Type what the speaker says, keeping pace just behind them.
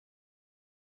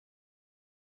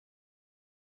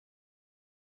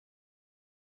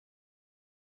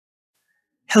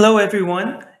Hello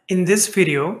everyone. In this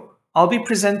video, I'll be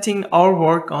presenting our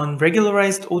work on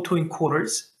regularized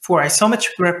autoencoders for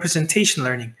isometric representation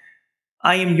learning.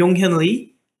 I am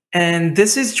Yonghyeon, and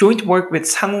this is joint work with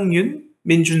Sang-Hong Yoon,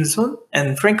 Min-Jun Son,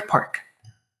 and Frank Park.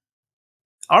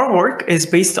 Our work is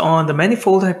based on the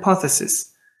manifold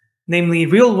hypothesis, namely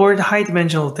real-world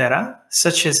high-dimensional data,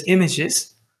 such as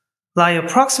images, lie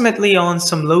approximately on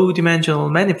some low-dimensional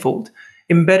manifold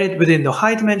embedded within the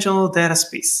high-dimensional data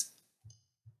space.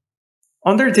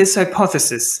 Under this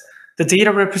hypothesis, the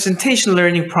data representation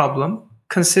learning problem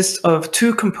consists of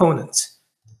two components.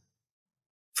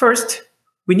 First,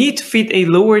 we need to fit a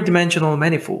lower dimensional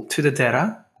manifold to the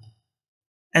data.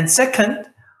 And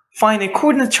second, find a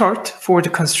coordinate chart for the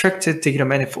constructed data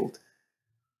manifold.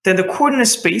 Then the coordinate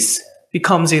space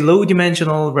becomes a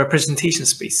low-dimensional representation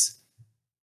space.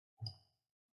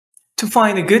 To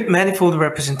find a good manifold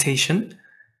representation,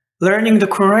 learning the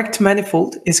correct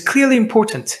manifold is clearly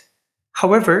important.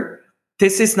 However,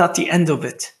 this is not the end of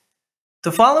it.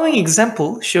 The following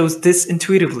example shows this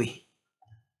intuitively.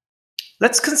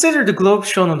 Let's consider the globe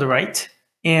shown on the right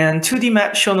and 2D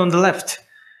map shown on the left.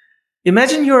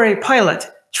 Imagine you're a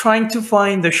pilot trying to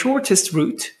find the shortest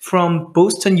route from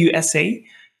Boston, USA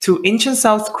to Incheon,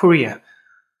 South Korea.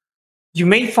 You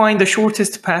may find the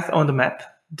shortest path on the map,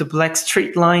 the black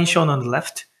straight line shown on the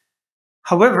left.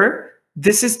 However,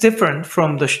 this is different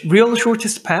from the real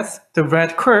shortest path, the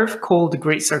red curve called the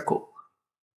Great Circle.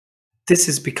 This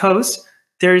is because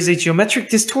there is a geometric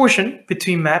distortion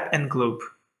between map and globe.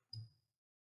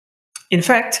 In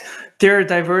fact, there are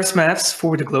diverse maps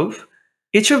for the globe,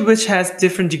 each of which has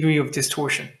different degree of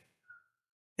distortion.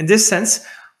 In this sense,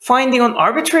 finding an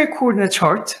arbitrary coordinate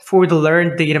chart for the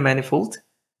learned data manifold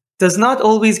does not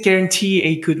always guarantee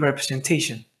a good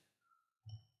representation.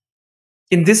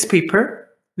 In this paper,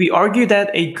 we argue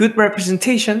that a good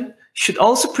representation should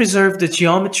also preserve the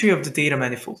geometry of the data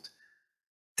manifold.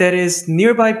 That is,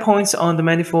 nearby points on the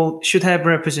manifold should have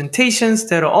representations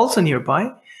that are also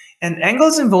nearby, and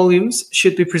angles and volumes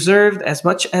should be preserved as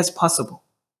much as possible.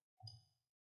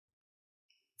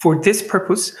 For this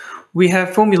purpose, we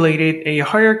have formulated a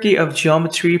hierarchy of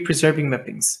geometry preserving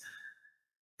mappings.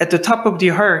 At the top of the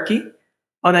hierarchy,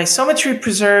 an isometry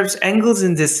preserves angles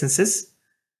and distances.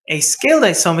 A scaled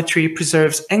isometry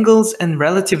preserves angles and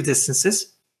relative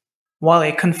distances, while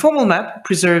a conformal map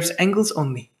preserves angles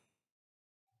only.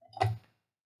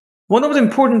 One of the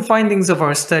important findings of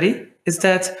our study is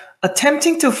that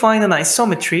attempting to find an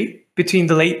isometry between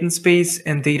the latent space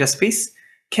and data space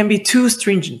can be too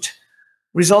stringent,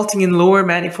 resulting in lower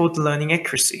manifold learning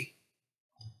accuracy.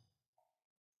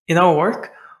 In our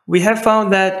work, we have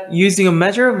found that using a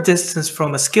measure of distance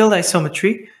from a scaled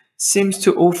isometry seems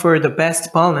to offer the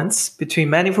best balance between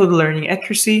manifold learning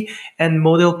accuracy and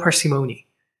model parsimony.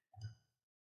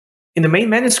 In the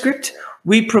main manuscript,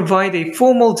 we provide a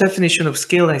formal definition of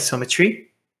scaled isometry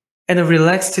and a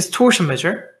relaxed distortion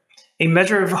measure, a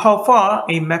measure of how far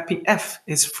a mapping F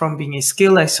is from being a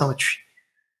scaled isometry.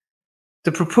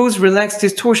 The proposed relaxed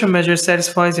distortion measure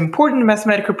satisfies important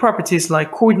mathematical properties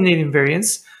like coordinate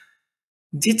invariance.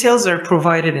 Details are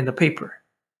provided in the paper.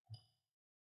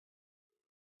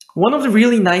 One of the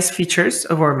really nice features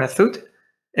of our method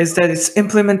is that its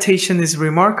implementation is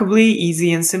remarkably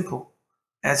easy and simple,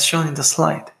 as shown in the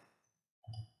slide.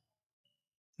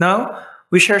 Now,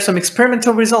 we share some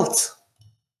experimental results.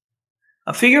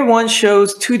 Figure 1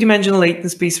 shows two-dimensional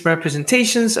latent space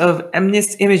representations of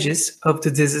MNIST images of the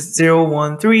digits 0,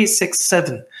 1, 3, 6,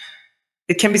 7.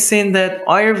 It can be seen that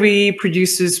IRV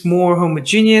produces more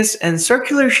homogeneous and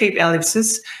circular-shaped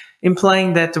ellipses,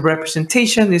 implying that the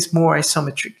representation is more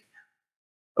isometric.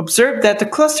 Observe that the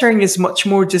clustering is much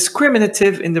more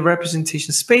discriminative in the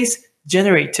representation space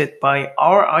generated by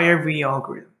our IRV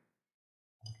algorithm.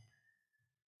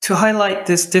 To highlight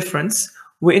this difference,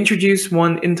 we introduce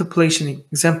one interpolation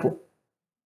example.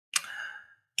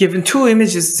 Given two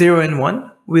images 0 and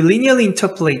 1, we linearly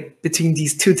interpolate between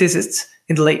these two digits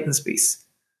in the latent space.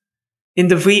 In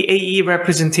the VAE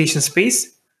representation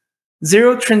space,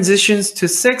 0 transitions to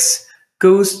 6,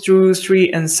 goes through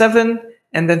 3 and 7,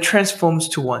 and then transforms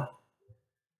to 1.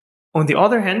 On the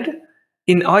other hand,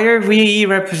 in our VAE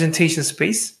representation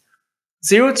space,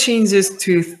 0 changes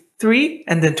to 3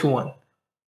 and then to 1.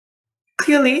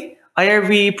 Clearly,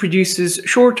 IRV produces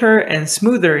shorter and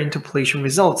smoother interpolation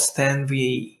results than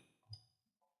VAE.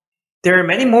 There are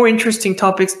many more interesting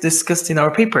topics discussed in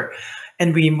our paper,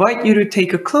 and we invite you to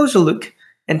take a closer look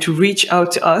and to reach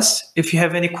out to us if you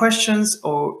have any questions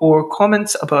or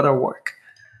comments about our work.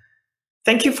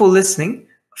 Thank you for listening.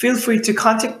 Feel free to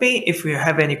contact me if you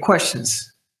have any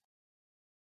questions.